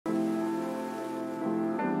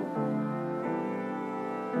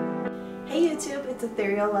Hey YouTube, it's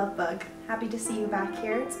EtherealLoveBug. Happy to see you back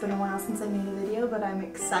here. It's been a while since I made a video, but I'm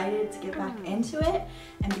excited to get back into it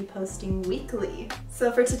and be posting weekly. So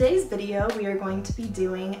for today's video, we are going to be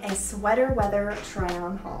doing a sweater weather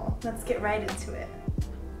try-on haul. Let's get right into it.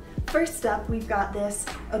 First up, we've got this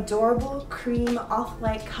adorable cream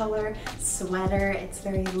off-white color sweater. It's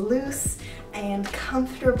very loose and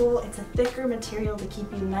comfortable. It's a thicker material to keep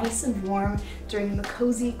you nice and warm during the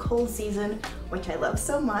cozy cold season, which I love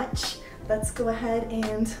so much. Let's go ahead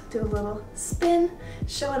and do a little spin,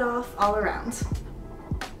 show it off all around.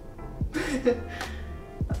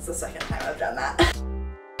 That's the second time I've done that.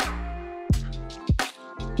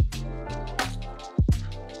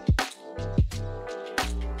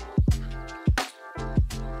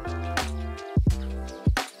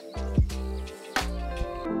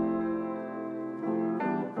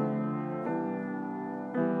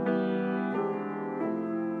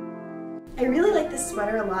 I really like this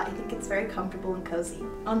sweater a lot. I think it's very comfortable and cozy.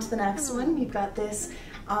 On to the next one. We've got this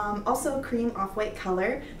also cream off-white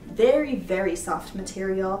color. Very, very soft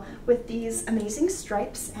material with these amazing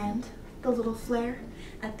stripes and the little flare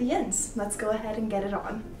at the ends. Let's go ahead and get it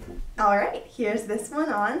on. All right, here's this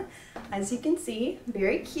one on. As you can see,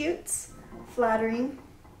 very cute, flattering,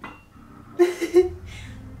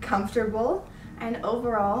 comfortable, and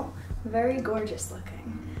overall, very gorgeous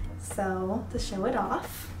looking. So to show it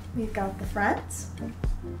off, we've got the front,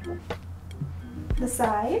 the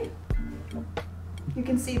side, you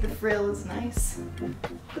can see the frill is nice,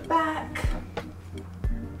 the back,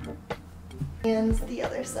 and the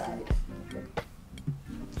other side.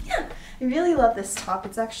 Yeah, I really love this top.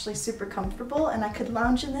 It's actually super comfortable and I could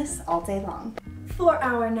lounge in this all day long. For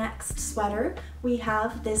our next sweater, we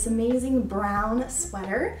have this amazing brown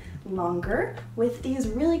sweater, longer, with these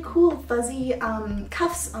really cool fuzzy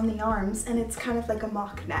cuffs on the arms, and it's kind of like a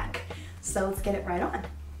mock neck. So let's get it right on.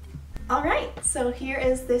 Alright, so here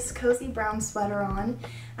is this cozy brown sweater on.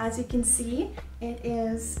 As you can see, it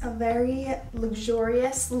is a very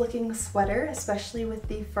luxurious looking sweater, especially with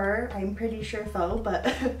the fur. I'm pretty sure faux, but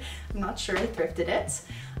I'm not sure, I thrifted it.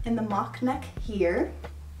 And the mock neck here.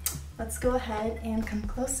 Let's go ahead and come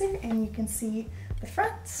closer and you can see the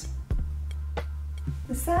front,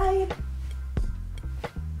 the side,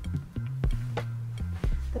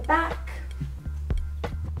 the back,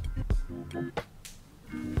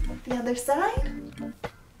 the other side,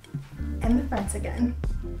 and the front again.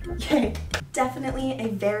 Yay! Definitely a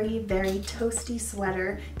very, very toasty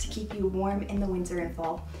sweater to keep you warm in the winter and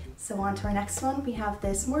fall. So on to our next one. We have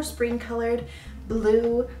this more spring colored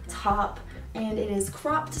blue top, and it is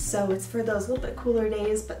cropped, so it's for those little bit cooler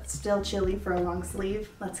days but still chilly for a long sleeve.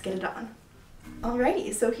 Let's get it on.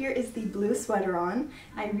 Alrighty, so here is the blue sweater on.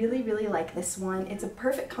 I really, really like this one. It's a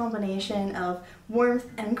perfect combination of warmth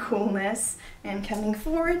and coolness. And coming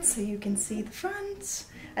forward so you can see the front.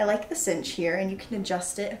 I like the cinch here, and you can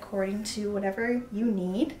adjust it according to whatever you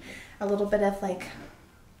need. A little bit of like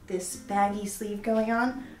this baggy sleeve going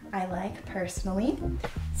on, I like personally.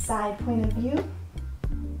 Side point of view.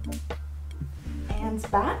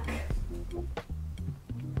 And back.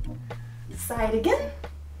 Side again.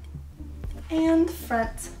 And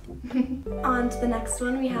front. On to the next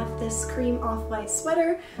one, we have this cream off-white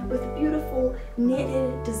sweater with a beautiful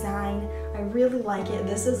knitted design. I really like it.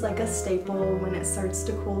 This is like a staple when it starts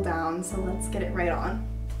to cool down, so let's get it right on.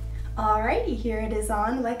 Alrighty, here it is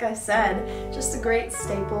on. Like I said, just a great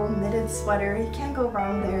staple knitted sweater. You can't go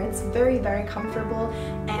wrong there. It's very, very comfortable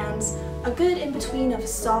and a good in-between of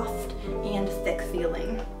soft and thick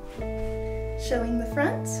feeling. Showing the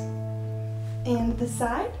front and the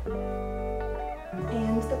side.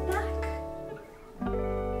 And the back,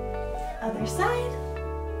 other side,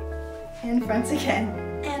 and front again.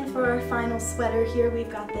 And for our final sweater here,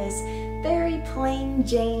 we've got this very plain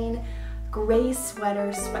Jane gray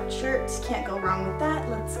sweater sweatshirt. Can't go wrong with that.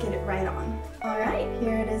 Let's get it right on. Alright,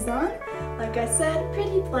 here it is on. Like I said,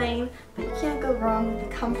 pretty plain, but you can't go wrong with a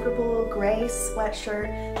comfortable gray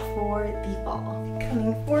sweatshirt for the fall.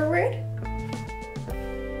 Coming forward,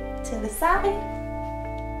 to the side,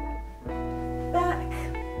 back,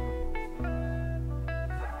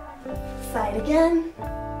 side again,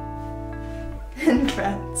 and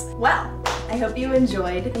front. Well, I hope you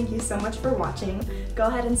enjoyed. Thank you so much for watching. Go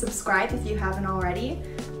ahead and subscribe if you haven't already.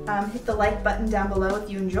 Hit the like button down below if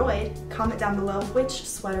you enjoyed. Comment down below which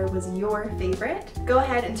sweater was your favorite. Go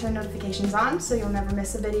ahead and turn notifications on so you'll never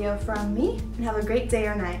miss a video from me. And have a great day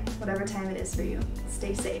or night, whatever time it is for you.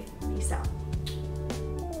 Stay safe. Peace out.